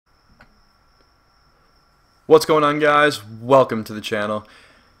What's going on, guys? Welcome to the channel.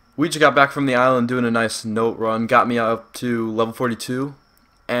 We just got back from the island doing a nice note run. Got me up to level 42,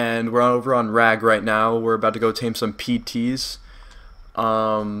 and we're over on Rag right now. We're about to go tame some PTs.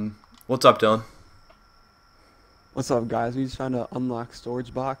 What's up, Dylan? What's up, guys? We just found an unlocked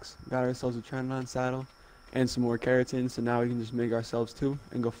storage box, got ourselves a Trident saddle, and some more keratin, so now we can just make ourselves two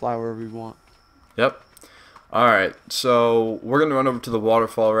and go fly wherever we want. Yep. Alright, so we're going to run over to the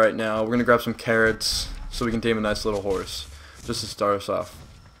waterfall right now. We're going to grab some carrots so we can tame a nice little horse, just to start us off.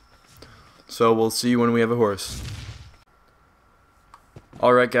 So we'll see you when we have a horse.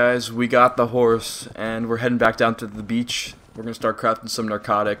 Alright, guys, we got the horse, and we're heading back down to the beach. We're going to start crafting some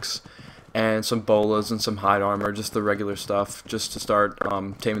narcotics and some bolas and some hide armor, just the regular stuff, just to start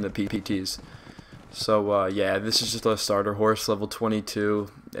taming the PTs. So yeah, this is just a starter horse, level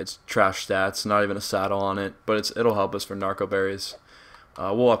 22. It's trash stats, not even a saddle on it, but it'll help us for narco berries.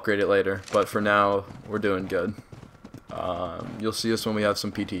 We'll upgrade it later, but for now, we're doing good. You'll see us when we have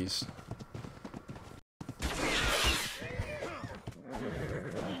some PTs.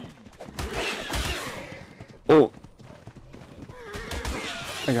 Oh!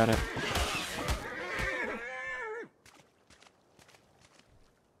 I got it.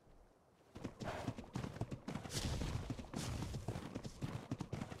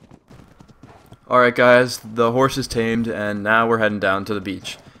 Alright, guys, the horse is tamed, and now we're heading down to the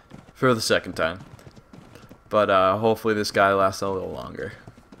beach for the second time. But hopefully this guy lasts a little longer.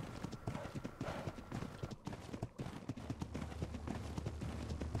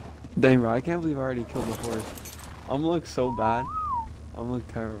 Dang, bro, I can't believe I already killed the horse. I'm gonna look so bad. I'm gonna look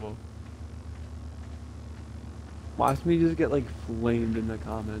terrible. Watch me just get, like, flamed in the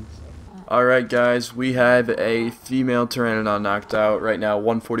comments. Alright, guys, we have a female Pteranodon knocked out right now,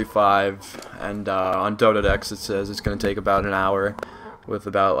 145, and on Dododex it says it's going to take about an hour with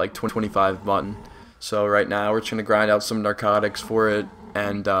about like 25 mutton. So right now we're trying to grind out some narcotics for it,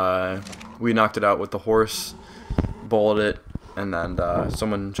 and we knocked it out with the horse, bowled it, and then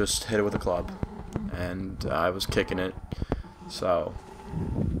someone just hit it with a club, and I was kicking it. So,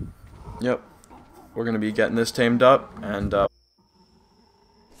 yep, we're going to be getting this tamed up, and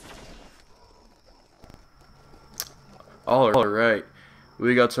alright,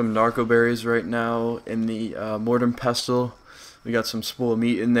 we got some narco berries right now in the mortem pestle. We got some spool of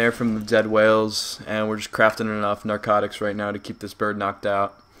meat in there from the dead whales, and we're just crafting enough narcotics right now to keep this bird knocked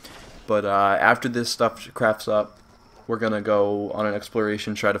out. But after this stuff crafts up, we're gonna go on an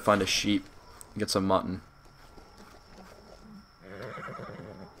exploration, try to find a sheep, and get some mutton.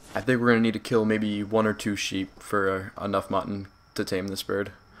 I think we're gonna need to kill maybe 1 or 2 sheep for enough mutton to tame this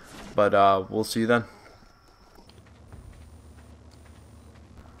bird. But we'll see you then.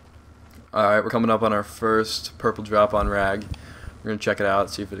 Alright, we're coming up on our first purple drop on Rag. We're going to check it out,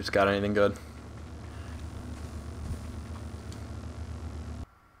 see if it's got anything good.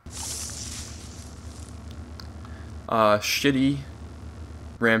 Shitty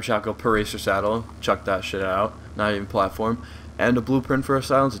ramshackle paracer saddle. Chuck that shit out. Not even platform. And a blueprint for a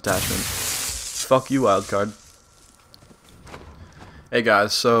silence attachment. Fuck you, wildcard. Hey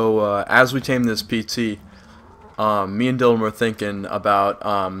guys, so as we tame this PT, me and Dylan were thinking about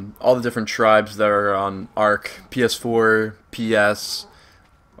all the different tribes that are on ARC, PS4, PS,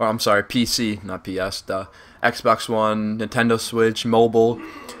 or I'm sorry, PC, not PS, Xbox One, Nintendo Switch, mobile.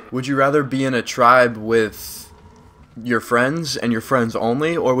 Would you rather be in a tribe with your friends and your friends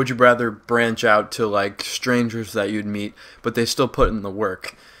only, or would you rather branch out to like strangers that you'd meet, but they still put in the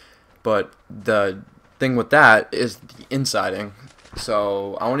work? But the thing with that is the insiding.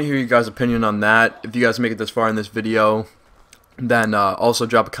 So I want to hear you guys' opinion on that. If you guys make it this far in this video, then also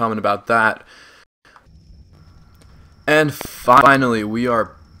drop a comment about that. And finally, we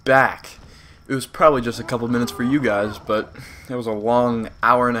are back. It was probably just a couple minutes for you guys, but it was a long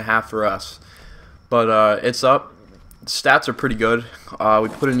hour and a half for us. But it's up. The stats are pretty good. We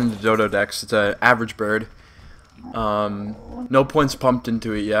put it into Dododex. It's an average bird. No points pumped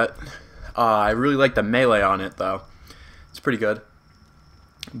into it yet. I really like the melee on it, though. It's pretty good.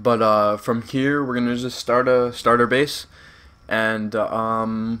 But from here, we're gonna just start a starter base, and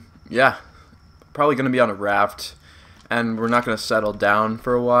yeah, probably gonna be on a raft, and we're not gonna settle down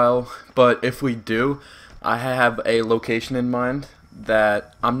for a while. But if we do, I have a location in mind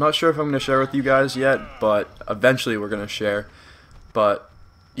that I'm not sure if I'm gonna share with you guys yet, but eventually we're gonna share. But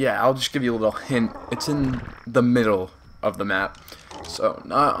yeah, I'll just give you a little hint. It's in the middle of the map, so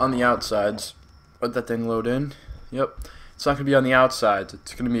not on the outsides. Let that thing load in. Yep. It's not going to be on the outside,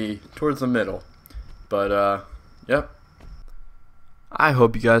 it's going to be towards the middle. But, yep. I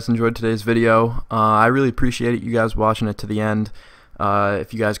hope you guys enjoyed today's video. I really appreciate you guys watching it to the end.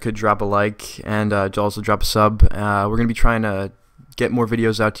 If you guys could drop a like and also drop a sub. We're going to be trying to get more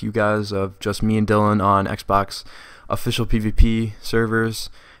videos out to you guys of just me and Dylan on Xbox official PvP servers,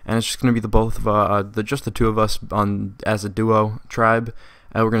 and it's just going to be the both of just the two of us on as a duo tribe.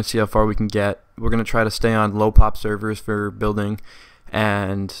 We're going to see how far we can get. We're going to try to stay on low pop servers for building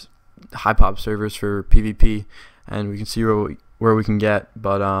and high pop servers for PvP, and we can see where we can get.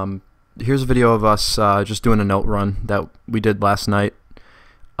 But here's a video of us just doing a note run that we did last night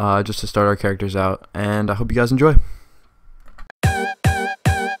just to start our characters out, and I hope you guys enjoy.